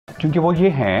क्योंकि वो ये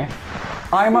हैं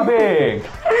Aima Baig.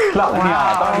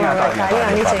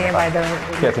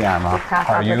 कैसे हैं Aima?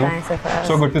 How are you?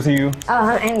 So good to see you.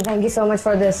 And thank you so much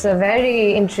for this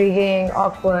very intriguing,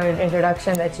 awkward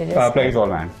introduction that you just Pleasure all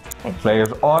mine.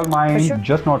 Pleasure all mine. Sure.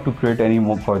 Just not to create any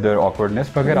more further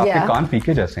awkwardness. मगर आपके कान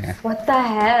पीके जैसे हैं. What the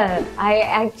hell? I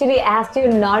actually asked you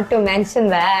not to mention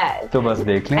that. तो बस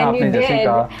देख लें आपने जैसे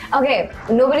कहा. Okay,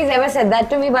 nobody's ever said that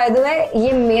to me by the way.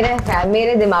 ये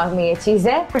मेरे दिमाग में ये चीज़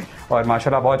है. और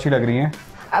माशाल्लाह बहुत अच्छी लग रही हैं.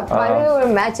 By the way,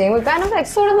 we're matching. We're kind of like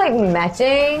sort of like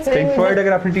matching. Pink Floyd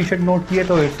अगर आपने टी-शर्ट नोट किए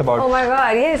तो it's about. Oh my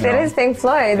God, yes, it is Pink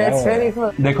Floyd. That's really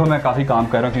cool. देखो मैं काफी काम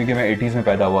कर रहा हूँ क्योंकि मैं 80s में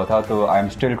पैदा हुआ था तो I'm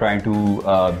still trying to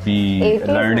be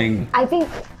learning. I think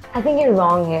you're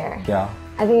wrong here. क्या?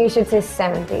 I think you should say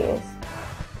 70s.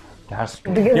 That's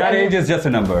true. Yeah, age is just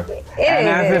a number.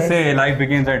 And as they say, life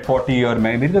begins at 40 और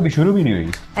मेरी तो अभी शुरू भी नहीं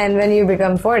हुई. And when you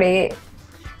become 40,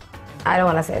 I don't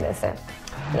want to say this.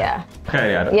 Yeah. खैर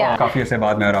यार काफी ऐसे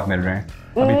बाद में और आप मिल रहे हैं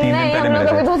अभी 3 दिन पहले मिले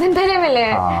थे 2 दिन पहले मिले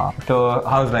हैं हाँ तो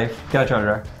हाउस लाइफ क्या चल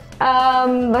रहा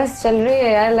है बस चल रही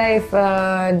है यार life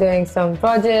doing some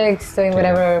projects doing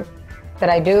whatever that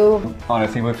I do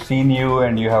honestly we've seen you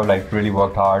and you have like really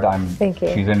worked hard Thank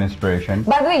you. She's an inspiration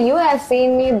by the way you have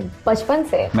seen me बचपन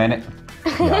से मैंने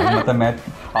यार मतलब मैं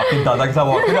आपके दादा के साथ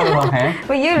वॉक पे जाता था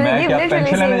मैं क्या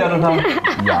पेंशन लेने जाता था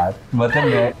यार मतलब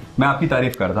मैं आपकी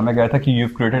तारीफ कर रहा था मैं कह रहा था कि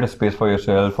you've created a space for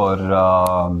yourself और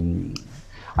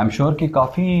I'm sure कि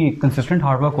काफ़ी consistent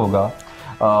hard work होगा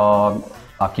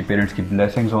आपकी पेरेंट्स की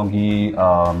blessings होंगी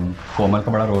कोमल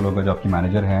का बड़ा रोल होगा जो आपकी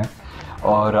मैनेजर हैं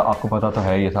और आपको पता तो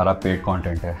है ये सारा पेड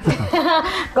कंटेंट है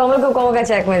कोमल का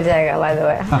चेक मिल जाएगा by the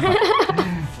way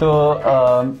तो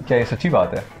क्या ये सच्ची बात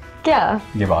है क्या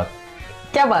ये बात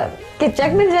क्या बात कि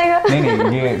चेक मिल जाएगा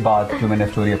नहीं ये बात जो मैंने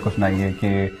स्टोरी आपको सुनाई है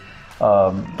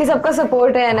कि सबका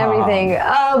सपोर्ट है एंड एवरीथिंग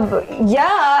अब या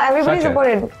एवरीबॉडी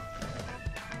सपोर्टेड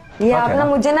ये आपने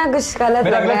मुझे ना कुछ गलत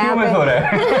लग रहा है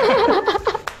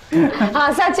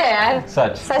हाँ सच है यार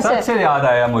सच से याद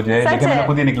आया मुझे लेकिन मैंने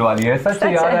खुद ही निकलवा लिया है सच से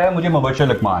याद आया मुझे मुबशर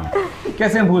लकमान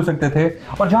कैसे हम भूल सकते थे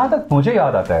और जहाँ तक मुझे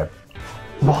याद आता है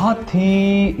बहुत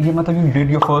ही ये मतलब you did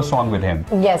your first song with him.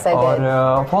 Yes, I did.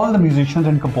 और for all the musicians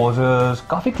and composers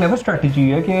काफी clever strategy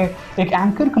है कि एक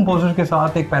anchor composer के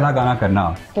साथ एक पहला गाना करना.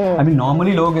 I mean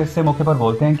normally लोग इससे मौके पर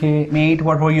बोलते हैं कि mate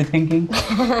what were you thinking?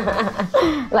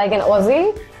 Like an Aussie?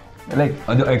 Like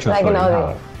the actual like story. An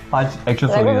Aussie. आज actual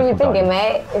story. Like what were you thinking?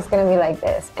 It's gonna be like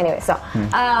this. Anyway, so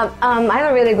I have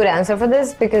a really good answer for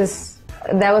this because.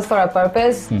 That was for a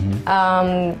purpose.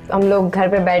 हम लोग घर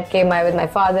पे बैठ के with my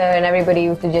father and everybody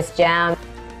used to just jam.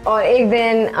 और एक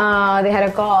दिन they had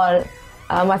a call.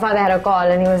 My father had a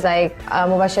call and he was like,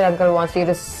 Mubashir uncle wants you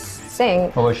to sing.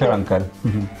 Mubashir uncle.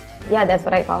 Yeah, that's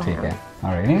what I call him. ठीक है.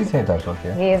 Alright, नहीं say that's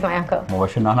okay. He is my uncle.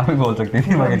 Mubashir नाना भी बोल सकती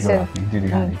थी मगर कोई बात नहीं.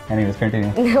 जी हाँ जी. Anyways,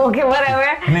 continue. Okay, whatever.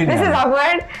 This is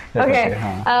awkward. Okay.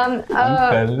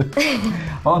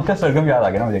 Uncle सरगम याद आ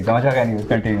गया ना मुझे. तमाशा क्या नहीं.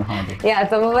 Continue. हाँ जी. Yeah,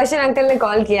 तो मुबशिर अंकल ने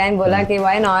कॉल किया and बोला कि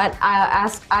why not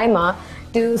ask Aima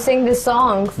to sing this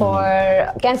song for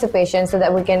cancer patients so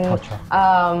that we can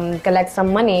collect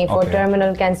some money for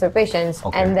terminal cancer patients.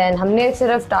 And then हमने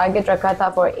सिर्फ target रखा था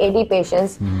for 80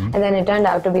 patients and then it turned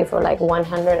out to be for like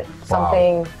 100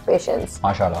 something patients.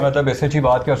 माशाल्लाह. मतलब इससे अच्छी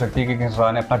बात क्या हो सकती है कि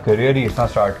इंसान ने अपना करियर ही इतना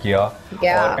स्टार्ट किया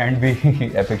और एंड भी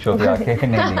एपिक शो पे आके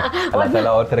नहीं अल्लाह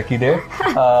ताला और तरक्की दे.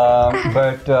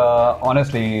 But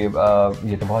honestly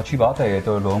ये तो बहुत अच्छी बात है. ये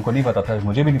तो लोगों को नहीं पता था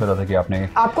मुझे भी नहीं पता था कि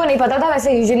आपको नहीं पता था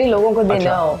वैसे यूजुअली लोगों को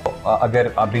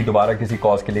अगर अभी दोबारा किसी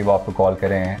कॉज के लिए वो आपको कॉल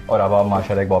करें और अब आप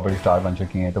माशाल्लाह एक बहुत बड़ी स्टार बन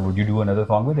चुकी हैं तो would you do another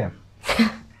song with him?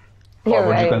 Or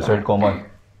would you consult Komal?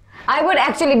 I would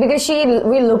actually because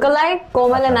we look alike.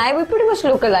 Komal and I we pretty much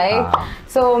look alike.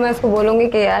 So मैं उसको बोलूँगी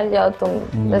कि यार जाओ तुम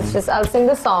let's just I'll sing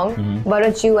the song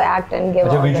but you act and give.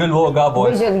 अच्छा visual वो होगा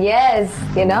voice. Visual yes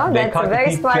you know that's a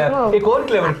very smart move. एक और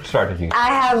clever strategy. I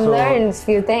have learned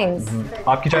few things.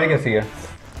 आपकी चाय कैसी है?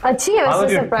 अच्छी है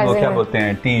वैसे सरप्राइजिंग क्या बोलते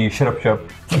हैं T शरप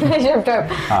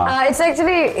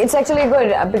it's actually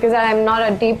good because I'm not a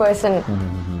tea person.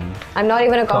 I'm not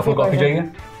even a coffee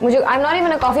person. I'm not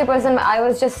even a coffee person. I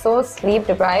was just so sleep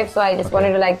deprived, so I just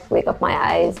wanted to like wake up my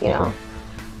eyes, you know.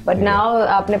 But now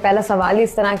आपने पहला सवाल ही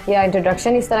इस तरह किया,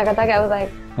 introduction इस तरह का था कि I was like.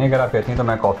 नहीं अगर आप कहती हैं तो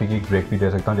मैं कॉफी की ब्रेक भी दे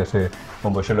सकता हूँ जैसे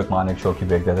मुबशिर लकमान एक शो की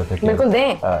ब्रेक देते थे. बिल्कुल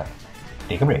दें.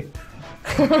 Take a break.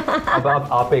 अब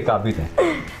आप एक आप भी थे.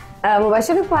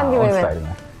 मुबशिर लकमान की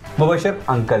में. मुबशिर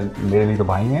अंकल मेरे लिए तो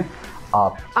भाई हैं.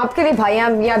 आपके लिए भाई हैं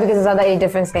या बिकॉज़ ज़्यादा एज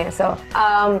डिफरेंस नहीं है. So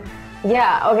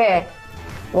yeah okay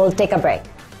we'll take a break.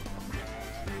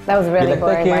 That was really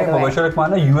boring, by the way. Mubashar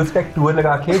Rahman ने यूएस का एक टूर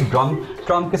लगा के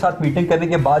ट्रम्प के साथ मीटिंग करने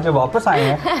के बाद जब वापस आए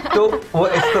हैं तो वो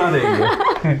इस तरह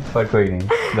देंगे पर कोई नहीं,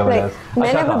 जबरदस्त।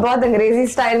 मैंने भी बहुत अंग्रेजी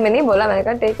स्टाइल में नहीं बोला, मैंने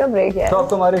कहा टेक अ ब्रेक यार। तो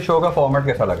आपको हमारे शो का फॉर्मेट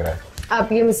कैसा लग रहा है?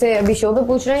 आप ये मुझसे अभी शो पे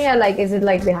पूछ रहे हैं या like is it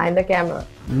like behind the camera?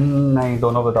 नहीं,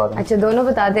 दोनों बता दें। अच्छा, दोनों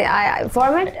बता दें।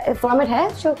 फॉर्मेट है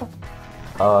शो का?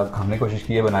 हमने कोशिश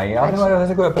की है बनाई है। आपने हमारे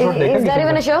वैसे कोई एपिसोड देखा? Is there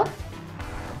even a show?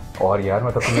 और यार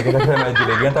मतलब तुमने क्या लगा मैं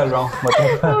जलेबियां तल रहा हूं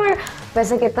मतलब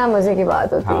वैसे कितना मजे की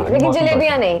बात होती है। लेकिन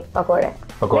जलेबियां नहीं,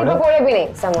 पकोड़े भी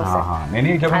नहीं, समोसे। हाँ,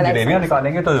 नहीं जब हम जलेबियां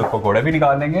निकालेंगे तो पकोड़े भी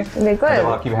निकाल लेंगे। जब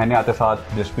आपकी बहन ने आते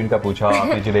साथ डस्टबिन का पूछा,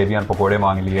 आपने जलेबियां पकोड़े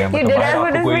मांग लिए, मतलब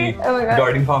आपको कोई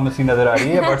गार्डिंग फार्मेसी नजर आ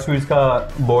रही है, बट स्वीट्स का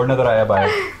बोर्ड नजर आया बाहर।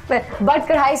 बट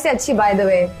कढ़ाई से अच्छी, बाय द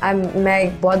वे मैं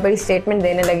एक बहुत बड़ी स्टेटमेंट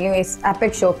देने लगी हूँ इस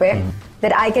एपिक शो पे,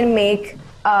 that I can make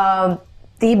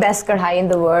the best kadhai in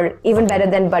the world, even better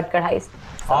than butt kadhais.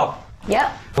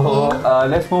 Yeah. So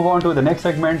let's move on to the next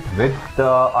segment with the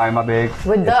Aima Baig.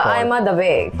 With the Aima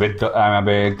Baig. With the Aima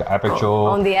Baig, the epic show.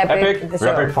 On the epic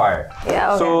rapid fire.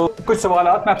 Yeah. Okay. So कुछ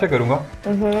सवालात मैं आपसे करूँगा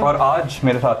और आज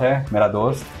मेरे साथ है मेरा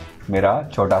दोस्त, मेरा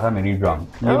छोटा सा मिनी ड्रम।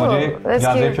 ये मुझे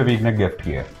जाज़ेब शफीक ने गिफ्ट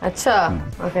किया है। अच्छा।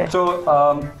 Okay. So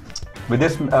with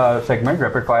this segment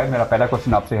rapid fire, मेरा पहला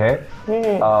क्वेश्चन आपसे है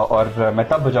और मैं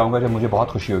तब बजाऊंगा जब मुझे बहुत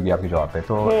खुशी होगी आपके जवाब पे।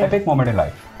 तो epic moment in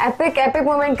life. Epic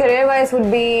moment career wise would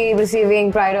be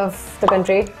receiving pride of the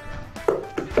country.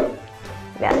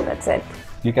 Yeah, that's it.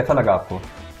 ये कैसा लगा आपको?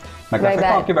 मैं कह सकता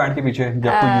हूँ आपके बैंड के पीछे जब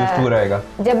कोई यूज टू रहेगा,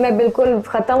 जब मैं बिल्कुल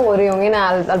खत्म हो रही होंगी ना,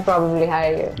 I'll probably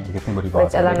hire you. कितनी बड़ी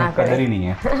बात है, लेकिन कदर ही नहीं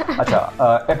है। अच्छा,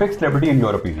 epic celebrity in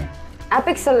your opinion?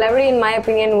 Epic celebrity in my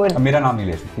opinion would... मेरा नाम नहीं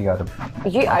ले सकती यार।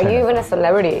 Are you even a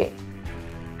celebrity?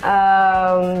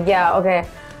 Yeah, okay.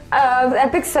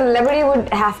 Epic celebrity would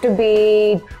have to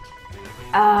be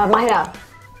Mahira.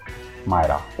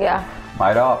 Mahira. Yeah.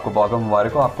 Mahira, आपको बहुत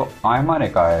मुबारक हो। आपको आयमा ने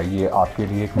कहा है ये आपके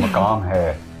लिए एक मकाम है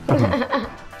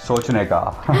सोचने का।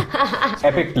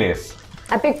 Epic place.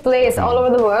 Epic place all over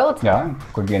the world. Yeah,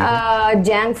 could be anything.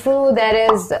 Jiangsu, that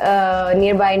is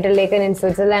nearby Interlaken in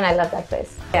Switzerland. I love that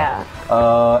place. Yeah.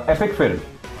 Epic film.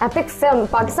 Epic film,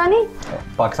 Pakistani?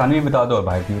 Pakistani भी बता दो और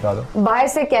बाहर की बता दो। बाहर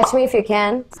से Catch Me If You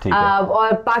Can.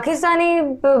 और पाकिस्तानी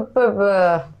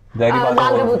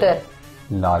लाल कबूतर।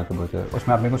 लाल कबूतर,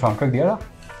 उसमें आपने कुछ सॉन्ग दिया था?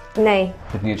 नहीं।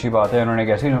 इतनी अच्छी बात है, उन्होंने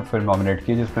कैसी फिल्म नॉमिनेट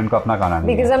की जिसमें उनका अपना गाना नहीं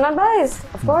है? Because I'm not biased,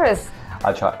 of course.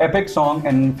 अच्छा, epic song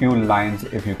and few lines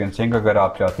if you can sing, अगर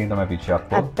आप चाहती हैं तो मैं पीछे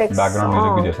आपको बैकग्राउंड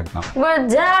म्यूजिक भी दे सकता हूँ। But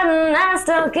darling, I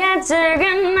still can't take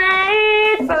a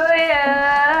night for you.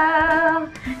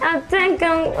 I think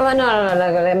I'm... No,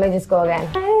 let me just go again.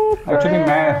 Actually,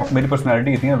 मेरी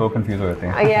personality इतनी है, लोग confuse हो जाते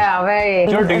हैं। Yeah, very.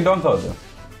 चलो ding dong सा होता है।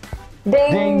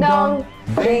 Ding dong,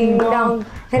 ding dong.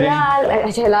 हिलाल,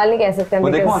 अच्छा हिलाल नहीं कह सकते। वो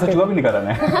देखो वहाँ से चूहा भी निकाला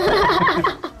है।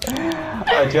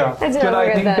 अच्छा, चलो आई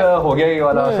थिंक हो गया ये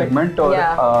वाला सेगमेंट और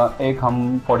एक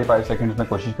हम 45 सेकंड्स में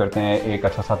कोशिश करते हैं एक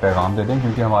अच्छा सा पैगाम दे दें,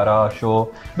 क्योंकि हमारा शो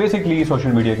बेसिकली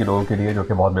सोशल मीडिया के लोगों के लिए जो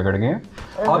कि बहुत बिगड़ गए हैं।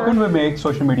 How can we make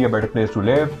social media a better place to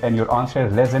live? And your answer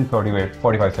is less than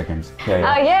 45 seconds.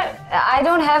 Yeah, I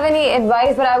don't have any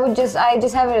advice, but I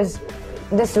just have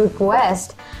this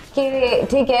request कि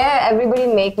ठीक है, everybody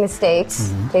make mistakes,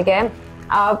 ठीक है,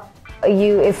 आप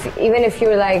even if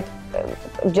you're like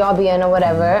Jobian or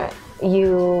whatever,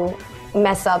 you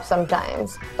mess up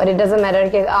sometimes, but it doesn't matter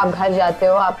कि आप घर जाते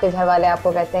हो, आपके घर वाले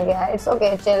आपको कहते हैं कि it's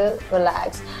okay, chill,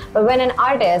 relax. But when an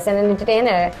artist and an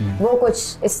entertainer वो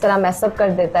कुछ इस तरह mess up कर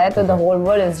देता है, तो the whole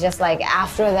world is just like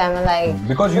after them and like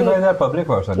because you guys are public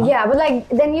person. Yeah, but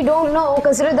like then you don't know,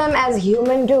 consider them as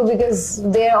human too, because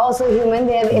they're also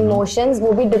human, they have emotions,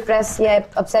 वो भी depressed या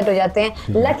upset हो जाते हैं.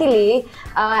 Luckily,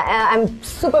 I'm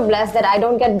super blessed that I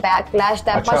don't get backlash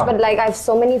that much, but like I have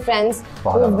so many friends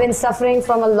who've been suffering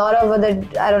from a lot of other,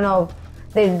 I don't know,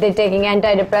 they're taking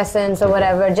antidepressants or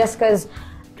whatever just because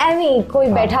कोई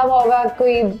बैठा हुआ होगा,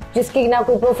 कोई जिसकी ना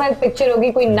कोई profile picture होगी,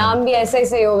 कोई नाम भी ऐसे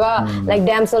ऐसे होगा, like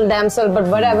damsel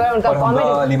but whatever, उनका कमेंट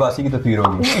अली बासी की तस्वीर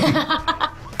होगी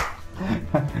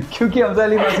क्योंकि हमजा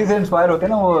अली बासी से इंस्पायर होते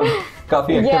हैं ना, वो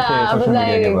काफी एक्टिव थे सोशल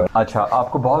मीडिया के ऊपर। अच्छा,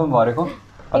 आपको बहुत मुबारक हो।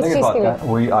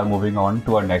 We are moving on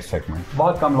to our next segment.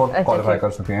 बहुत कम लोग क्वालिफाई कर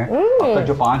चुके हैं। अब तक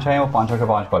जो 5 आए हैं वो 5 के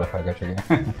 5 क्वालिफाई कर चुके हैं।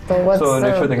 So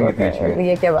नेक्स्ट शो देखेंगे कितनी अच्छी है।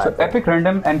 ये क्या बात है? Epic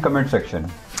random and comment section.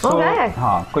 So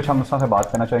हाँ, कुछ हम उससे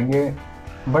बात करना चाहेंगे।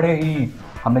 बड़े ही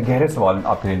हमने गहरे सवाल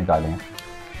आपके लिए निकाले हैं।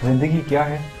 जिंदगी क्या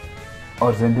है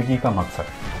और जिंदगी का मकसद?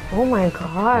 Oh my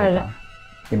God.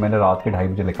 कि मैंने रात के 2:30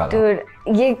 बजे लिखा था। Dude,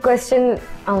 ये क्वेश्चन,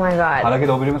 oh my God. हालांकि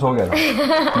 2 बजे में सो गया था,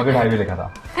 मगर 2:30 बजे लिखा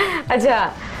था।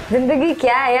 अच्छा, जिंदगी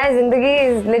क्या है यार? जिंदगी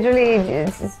is literally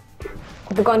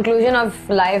the conclusion of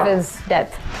life is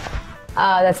death.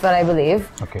 That's what I believe.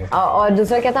 Okay. और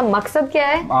दूसरा क्या था, मकसद क्या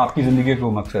है? आपकी जिंदगी का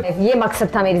मकसद? ये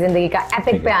मकसद था मेरी जिंदगी का,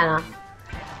 एपिक पे आना।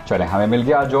 चलें, हमें मिल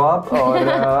गया जवाब। और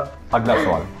अगला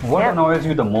सवाल, What annoys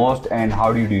you the most and how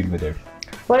do you deal with it?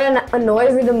 What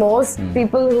annoys me the most?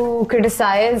 People who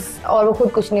criticize और वो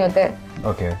खुद कुछ नहीं होते।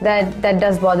 Okay. That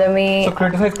does bother me. So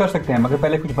criticize कर सकते हैं, मगर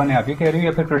पहले कुछ बने, आप ये कह रही हो,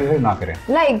 या फिर criticize ना करें?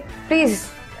 Like, please.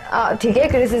 ठीक है,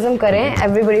 criticism करें,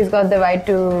 everybody's got the right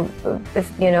to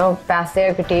pass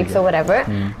their critiques or whatever,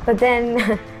 but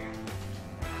then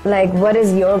like what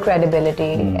is your credibility?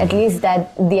 At least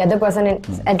that the other person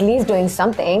is at least doing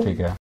something. ठीक है।